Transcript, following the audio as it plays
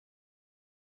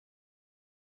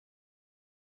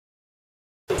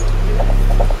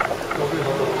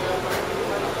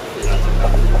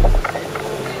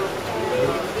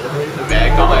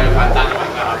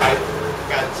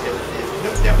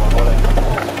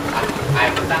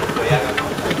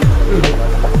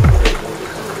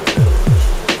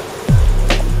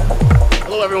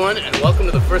everyone, and welcome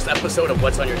to the first episode of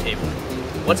What's on Your Table.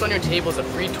 What's on Your Table is a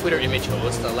free Twitter image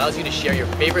host that allows you to share your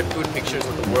favorite food pictures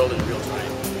with the world in real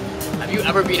time. Have you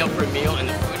ever been out for a meal and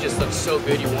the food just looked so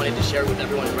good you wanted to share it with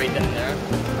everyone right then and there?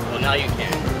 Well, now you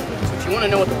can. So if you want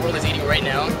to know what the world is eating right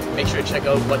now, make sure to check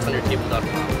out whatsonyourtable.com.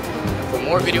 And for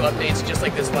more video updates just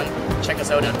like this one, check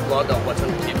us out at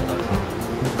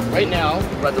blog.whatsonyourtable.com. Right now,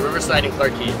 we're at the Riverside in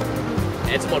Clarke Quay,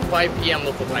 and it's about 5 p.m.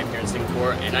 local time here in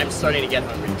Singapore, and I'm starting to get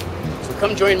hungry. So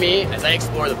come join me as I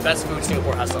explore the best food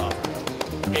Singapore has to offer.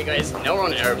 Okay guys, now we're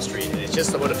on Arab Street, and it's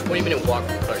just about a 20-minute walk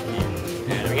from Clarke Quay.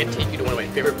 And I'm going to take you to one of my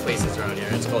favorite places around here.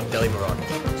 It's called Deli Moroccan.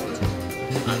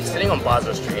 I'm sitting on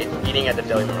Basra Street, eating at the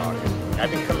Deli Moroccan. And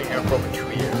I've been coming here for over 2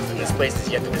 years, and this place is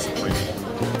yet to disappoint me.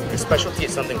 Their specialty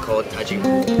is something called tajin.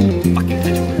 Fucking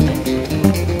tajin.